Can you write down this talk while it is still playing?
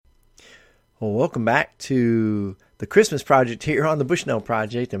Well, welcome back to the Christmas Project here on the Bushnell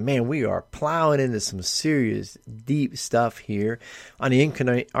Project. And man, we are plowing into some serious, deep stuff here on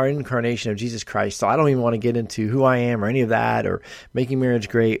our incarnation of Jesus Christ. So I don't even want to get into who I am or any of that or making marriage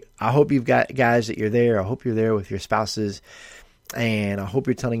great. I hope you've got guys that you're there. I hope you're there with your spouses. And I hope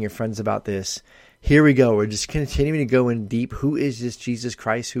you're telling your friends about this. Here we go. We're just continuing to go in deep. Who is this Jesus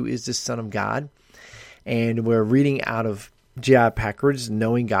Christ? Who is this Son of God? And we're reading out of J.I. Packard's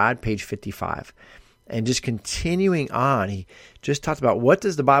Knowing God, page 55. And just continuing on, he just talked about what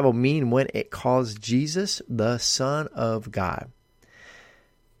does the Bible mean when it calls Jesus the Son of God.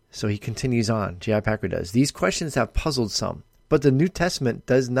 So he continues on, J.I. Packard does. These questions have puzzled some, but the New Testament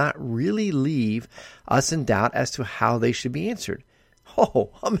does not really leave us in doubt as to how they should be answered. Oh,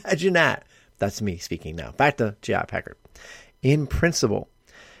 imagine that. That's me speaking now. Back to J.I. Packard. In principle,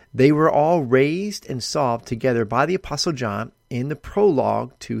 they were all raised and solved together by the Apostle John in the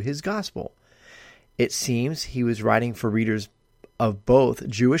prologue to his gospel. It seems he was writing for readers of both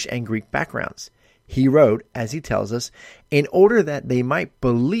Jewish and Greek backgrounds. He wrote, as he tells us, in order that they might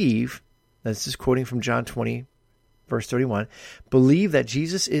believe, this is quoting from John 20, verse 31, believe that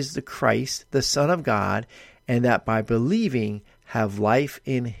Jesus is the Christ, the Son of God, and that by believing have life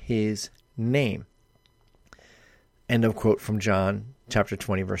in his name. End of quote from John chapter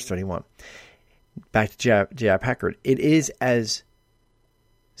 20, verse 31. Back to J.I. Packard. It is as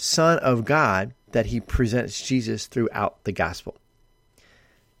Son of God that he presents Jesus throughout the gospel.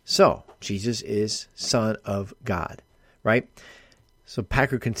 So, Jesus is Son of God, right? So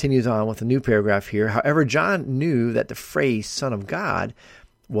Packard continues on with a new paragraph here. However, John knew that the phrase Son of God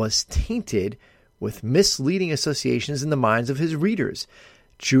was tainted with misleading associations in the minds of his readers.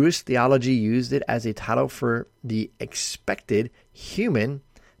 Jewish theology used it as a title for the expected human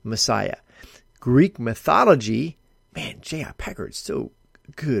Messiah. Greek mythology, man, J.I. Packard's so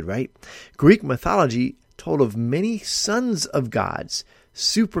good, right? Greek mythology told of many sons of gods,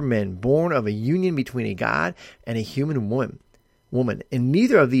 supermen born of a union between a god and a human woman. In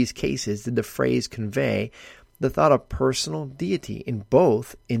neither of these cases did the phrase convey the thought of personal deity. In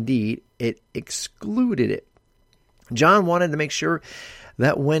both, indeed, it excluded it. John wanted to make sure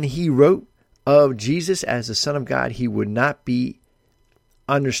that when he wrote of Jesus as the Son of God, he would not be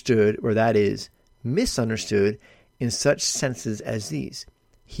understood, or that is, misunderstood in such senses as these.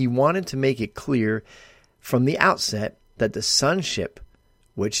 He wanted to make it clear from the outset that the sonship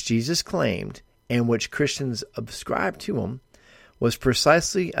which Jesus claimed and which Christians ascribed to him was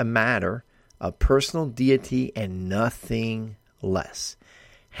precisely a matter of personal deity and nothing less.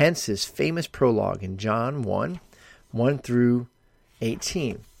 Hence his famous prologue in John 1 through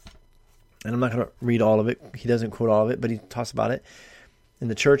 18. And I'm not going to read all of it. He doesn't quote all of it, but he talks about it. And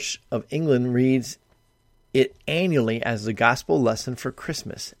the Church of England reads it annually as the gospel lesson for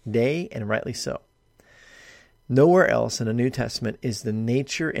Christmas Day, and rightly so. Nowhere else in the New Testament is the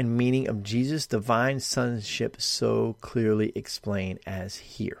nature and meaning of Jesus' divine sonship so clearly explained as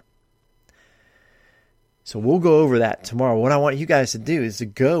here. So we'll go over that tomorrow. What I want you guys to do is to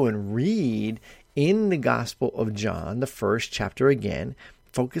go and read in the Gospel of John, the first chapter again,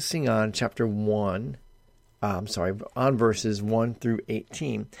 focusing on on verses 1 through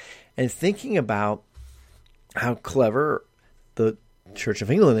 18, and thinking about how clever the Church of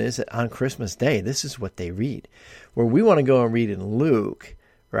England is that on Christmas Day, this is what they read. Where we want to go and read in Luke,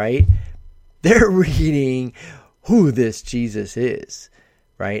 right? They're reading who this Jesus is,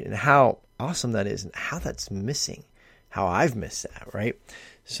 right? And how awesome that is and how that's missing, how I've missed that, right?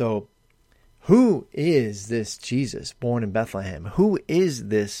 So, who is this Jesus born in Bethlehem? Who is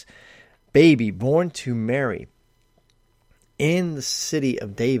this baby born to Mary in the city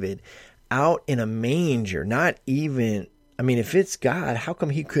of David, out in a manger? Not even, if it's God, how come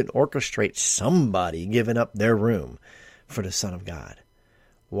he couldn't orchestrate somebody giving up their room for the Son of God?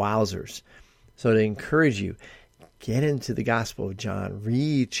 Wowzers. So to encourage you, get into the Gospel of John,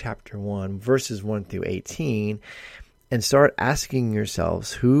 read chapter 1, verses 1 through 18, and start asking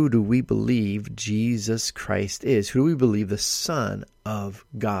yourselves, who do we believe Jesus Christ is? Who do we believe the Son of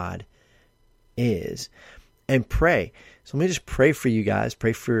God is? And pray. So let me just pray for you guys.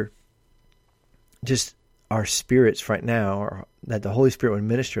 Pray for just our spirits right now, or that the Holy Spirit would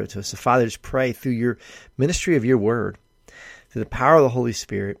minister to us. So Father, just pray through your ministry of your word, through the power of the Holy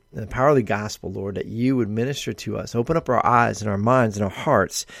Spirit and the power of the gospel, Lord, that you would minister to us. Open up our eyes and our minds and our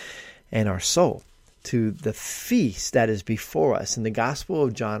hearts and our soul to the feast that is before us in the Gospel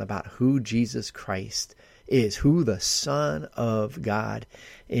of John about who Jesus Christ is, who the Son of God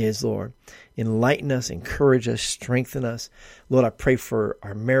is, Lord. Enlighten us, encourage us, strengthen us. Lord, I pray for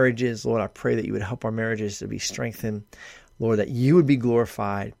our marriages. Lord, I pray that you would help our marriages to be strengthened. Lord, that you would be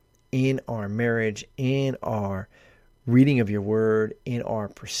glorified in our marriage, in our reading of your word, in our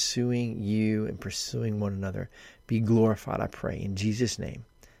pursuing you and pursuing one another. Be glorified, I pray. In Jesus' name,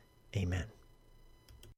 amen.